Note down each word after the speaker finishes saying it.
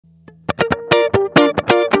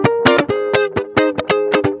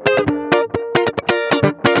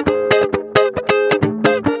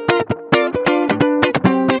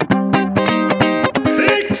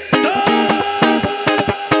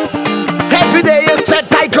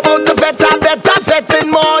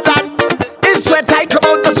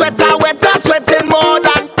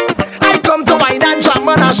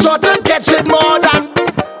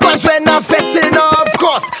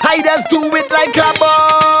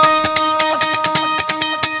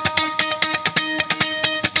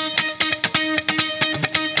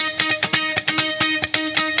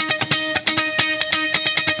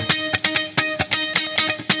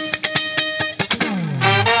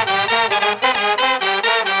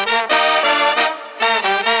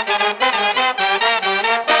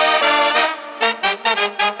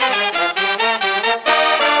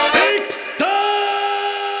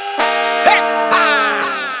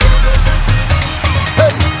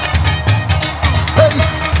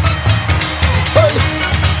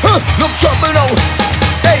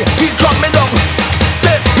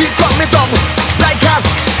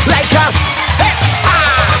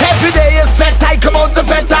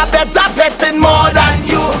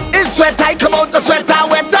sweat, I come out to sweat, I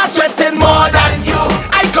wet, I sweating more than you.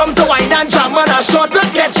 I come to wine and jam and I sure to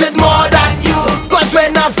catch it more than you. Cause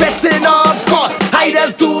when I'm fetting, of course, I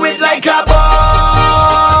just do it like a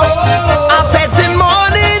boss. I'm fetting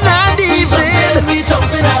morning and evening.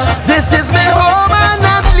 This is my home and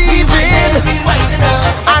not leaving.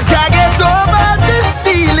 I can't get over this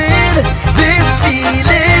feeling, this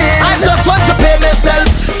feeling. I just want to pay myself,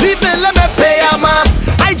 people let me pay a mass.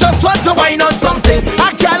 I just want to wine on something.